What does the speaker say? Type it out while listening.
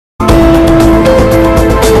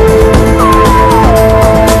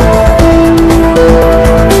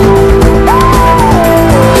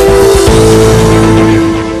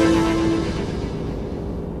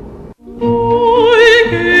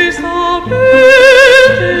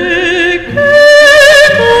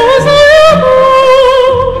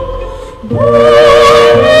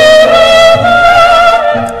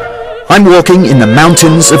walking in the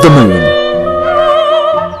mountains of the moon.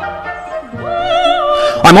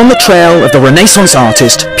 I'm on the trail of the Renaissance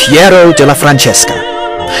artist Piero della Francesca,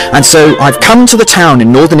 and so I've come to the town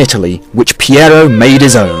in northern Italy which Piero made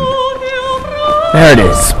his own. There it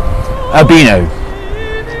is, Urbino.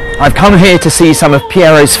 I've come here to see some of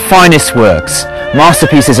Piero's finest works,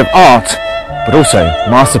 masterpieces of art, but also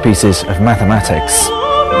masterpieces of mathematics.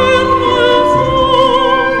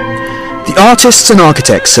 The artists and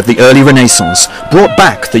architects of the early Renaissance brought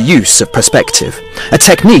back the use of perspective, a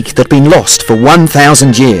technique that had been lost for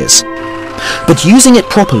 1,000 years. But using it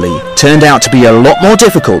properly turned out to be a lot more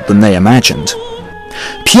difficult than they imagined.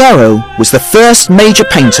 Piero was the first major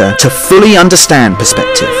painter to fully understand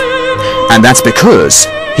perspective, and that's because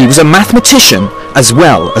he was a mathematician as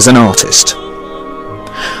well as an artist.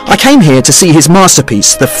 I came here to see his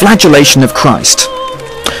masterpiece, The Flagellation of Christ,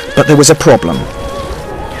 but there was a problem.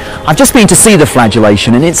 I've just been to see the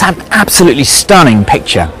flagellation and it's an absolutely stunning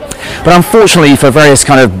picture. But unfortunately, for various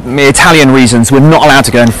kind of Italian reasons, we're not allowed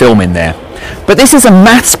to go and film in there. But this is a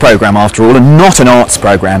maths programme after all, and not an arts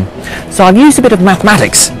programme. So I've used a bit of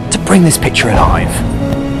mathematics to bring this picture alive.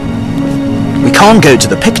 We can't go to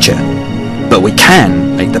the picture, but we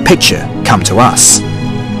can make the picture come to us.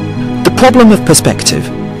 The problem of perspective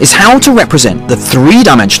is how to represent the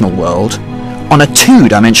three-dimensional world on a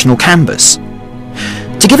two-dimensional canvas.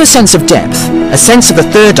 To give a sense of depth, a sense of the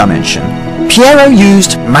third dimension, Piero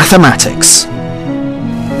used mathematics.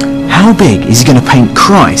 How big is he going to paint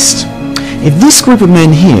Christ? If this group of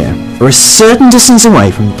men here are a certain distance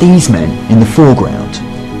away from these men in the foreground.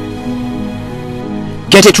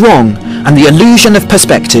 Get it wrong, and the illusion of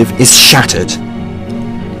perspective is shattered.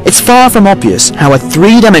 It's far from obvious how a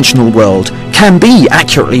three-dimensional world can be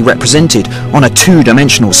accurately represented on a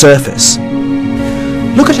two-dimensional surface.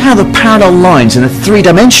 Look at how the parallel lines in a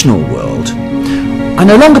three-dimensional world are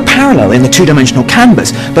no longer parallel in the two-dimensional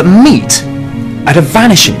canvas, but meet at a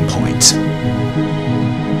vanishing point.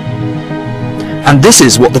 And this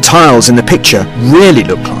is what the tiles in the picture really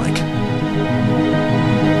look like.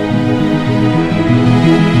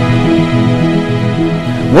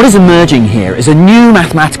 What is emerging here is a new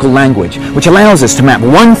mathematical language which allows us to map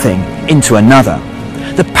one thing into another.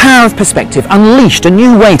 The power of perspective unleashed a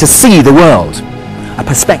new way to see the world. A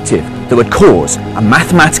perspective that would cause a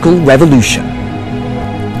mathematical revolution.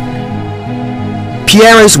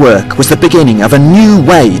 Piero's work was the beginning of a new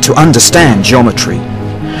way to understand geometry,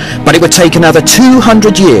 but it would take another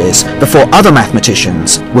 200 years before other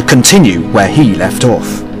mathematicians would continue where he left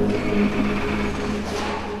off.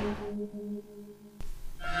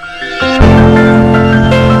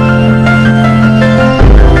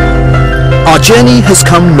 Our journey has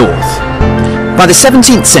come north. By the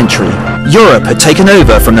 17th century, Europe had taken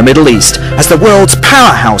over from the Middle East as the world's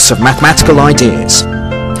powerhouse of mathematical ideas.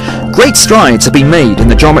 Great strides have been made in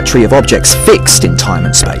the geometry of objects fixed in time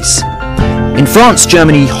and space. In France,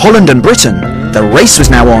 Germany, Holland and Britain, the race was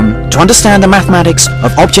now on to understand the mathematics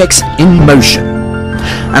of objects in motion.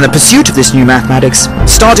 And the pursuit of this new mathematics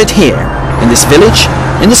started here, in this village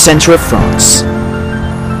in the centre of France.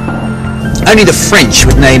 Only the French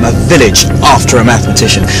would name a village after a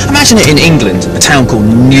mathematician. Imagine it in England, a town called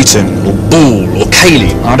Newton, or Boole, or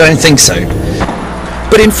Cayley. I don't think so.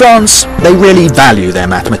 But in France, they really value their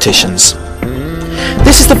mathematicians.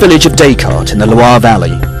 This is the village of Descartes in the Loire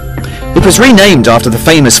Valley. It was renamed after the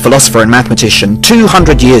famous philosopher and mathematician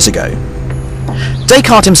 200 years ago.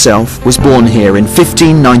 Descartes himself was born here in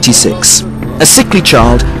 1596, a sickly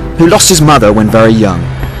child who lost his mother when very young.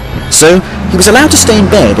 So he was allowed to stay in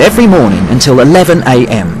bed every morning until 11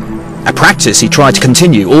 a.m, a practice he tried to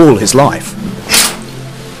continue all his life.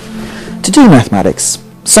 To do mathematics,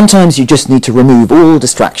 sometimes you just need to remove all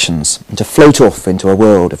distractions and to float off into a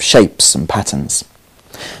world of shapes and patterns.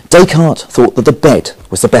 Descartes thought that the bed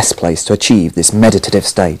was the best place to achieve this meditative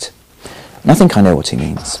state. And I think I know what he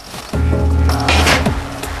means.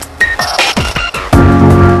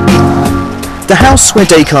 The house where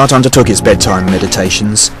Descartes undertook his bedtime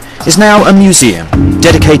meditations is now a museum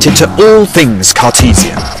dedicated to all things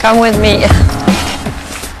Cartesian. Come with me.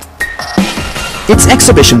 Its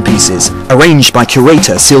exhibition pieces, arranged by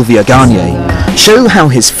curator Sylvia Garnier, show how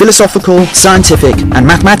his philosophical, scientific and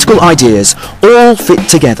mathematical ideas all fit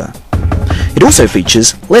together. It also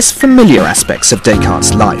features less familiar aspects of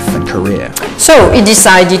Descartes' life and career. So he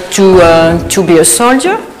decided to be a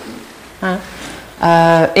soldier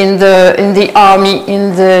in the army,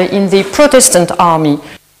 in the Protestant army,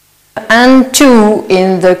 and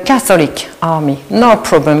in the Catholic army. No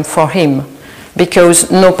problem for him,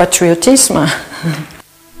 because no patriotism.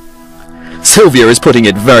 Sylvia is putting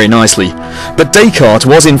it very nicely, but Descartes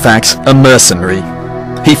was in fact a mercenary.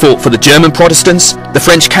 He fought for the German Protestants, the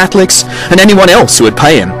French Catholics, and anyone else who would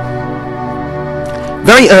pay him.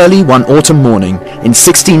 Very early one autumn morning in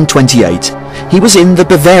 1628, he was in the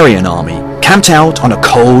Bavarian army, camped out on a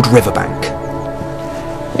cold riverbank.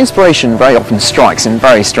 Inspiration very often strikes in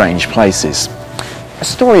very strange places. A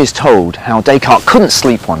story is told how Descartes couldn't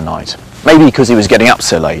sleep one night, maybe because he was getting up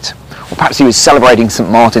so late, or perhaps he was celebrating St.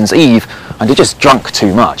 Martin's Eve and he just drunk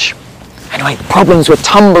too much. Anyway, problems were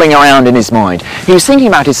tumbling around in his mind. He was thinking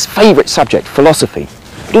about his favourite subject, philosophy,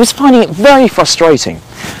 but he was finding it very frustrating.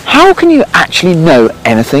 How can you actually know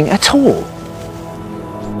anything at all?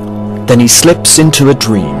 Then he slips into a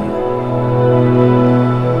dream.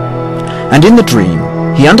 And in the dream,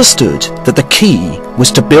 he understood that the key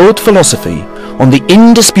was to build philosophy on the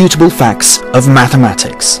indisputable facts of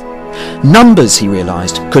mathematics. Numbers, he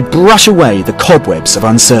realised, could brush away the cobwebs of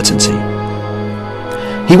uncertainty.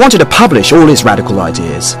 He wanted to publish all his radical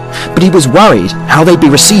ideas, but he was worried how they'd be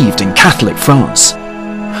received in Catholic France.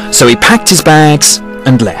 So he packed his bags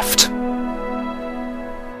and left.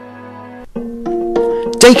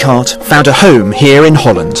 Descartes found a home here in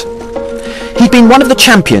Holland. He'd been one of the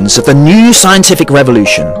champions of the new scientific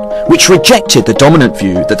revolution, which rejected the dominant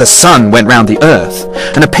view that the sun went round the earth,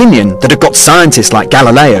 an opinion that had got scientists like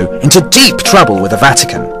Galileo into deep trouble with the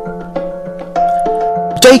Vatican.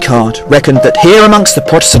 Descartes reckoned that here amongst the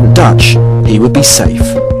Protestant Dutch he would be safe,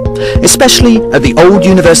 especially at the old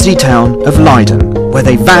university town of Leiden, where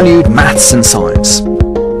they valued maths and science.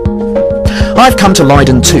 I've come to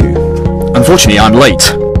Leiden too. Unfortunately, I'm late.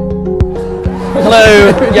 Hello.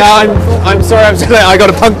 Yeah, I'm sorry. I got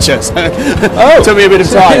a puncture, so it took me a bit of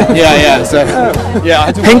time. Yeah. So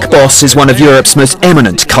yeah. Henk Bos is one of Europe's most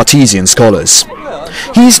eminent Cartesian scholars.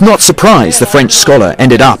 He's not surprised the French scholar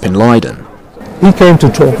ended up in Leiden. He came to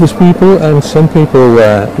talk with people, and some people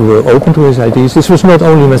were open to his ideas. This was not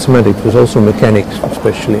only mathematics, it was also mechanics,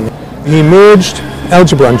 especially. He merged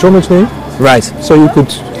algebra and geometry. Right. So you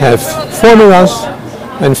could have formulas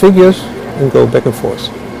and figures and go back and forth.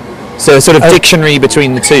 So a sort of dictionary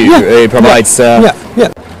between the two provides...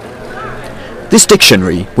 Yeah. This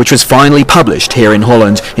dictionary, which was finally published here in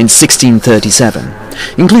Holland in 1637,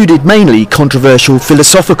 included mainly controversial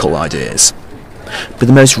philosophical ideas. But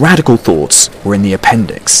the most radical thoughts were in the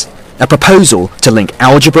appendix, a proposal to link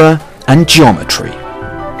algebra and geometry.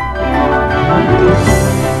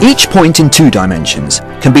 Each point in 2 dimensions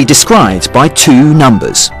can be described by 2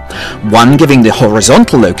 numbers, one giving the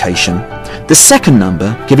horizontal location, the second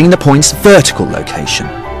number giving the point's vertical location.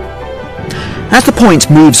 As the point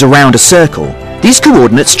moves around a circle, these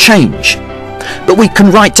coordinates change, but we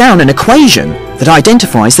can write down an equation that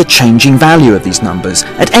identifies the changing value of these numbers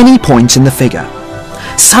at any point in the figure.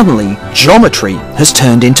 Suddenly, geometry has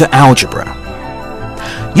turned into algebra.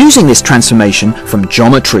 Using this transformation from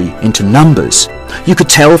geometry into numbers, you could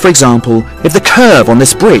tell, for example, if the curve on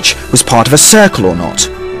this bridge was part of a circle or not.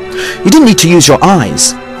 You didn't need to use your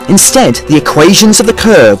eyes. Instead, the equations of the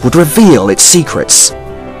curve would reveal its secrets.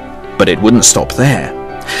 But it wouldn't stop there.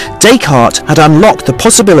 Descartes had unlocked the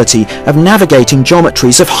possibility of navigating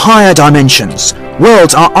geometries of higher dimensions,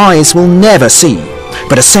 worlds our eyes will never see,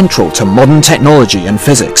 but are central to modern technology and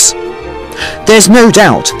physics. There's no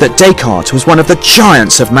doubt that Descartes was one of the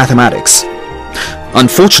giants of mathematics.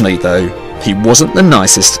 Unfortunately, though, he wasn't the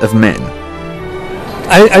nicest of men.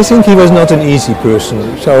 I think he was not an easy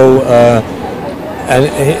person. So, and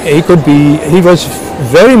he was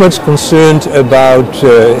very much concerned about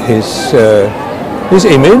his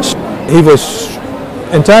image. He was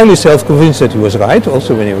entirely self-convinced that he was right,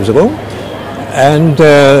 also when he was wrong. And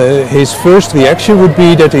his first reaction would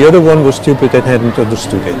be that the other one was stupid and hadn't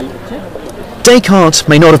understood it. Descartes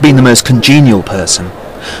may not have been the most congenial person,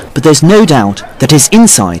 but there's no doubt that his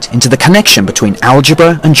insight into the connection between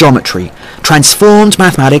algebra and geometry transformed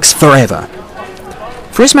mathematics forever.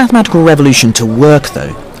 For his mathematical revolution to work,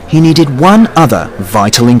 though, he needed one other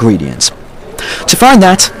vital ingredient. To find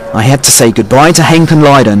that, I had to say goodbye to Henk and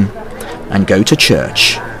Leiden and go to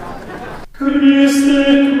church.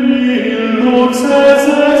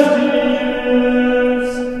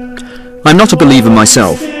 I'm not a believer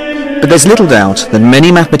myself, but there's little doubt that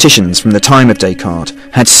many mathematicians from the time of Descartes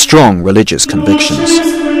had strong religious convictions.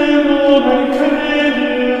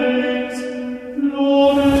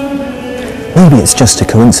 Maybe it's just a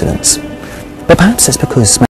coincidence, but perhaps it's because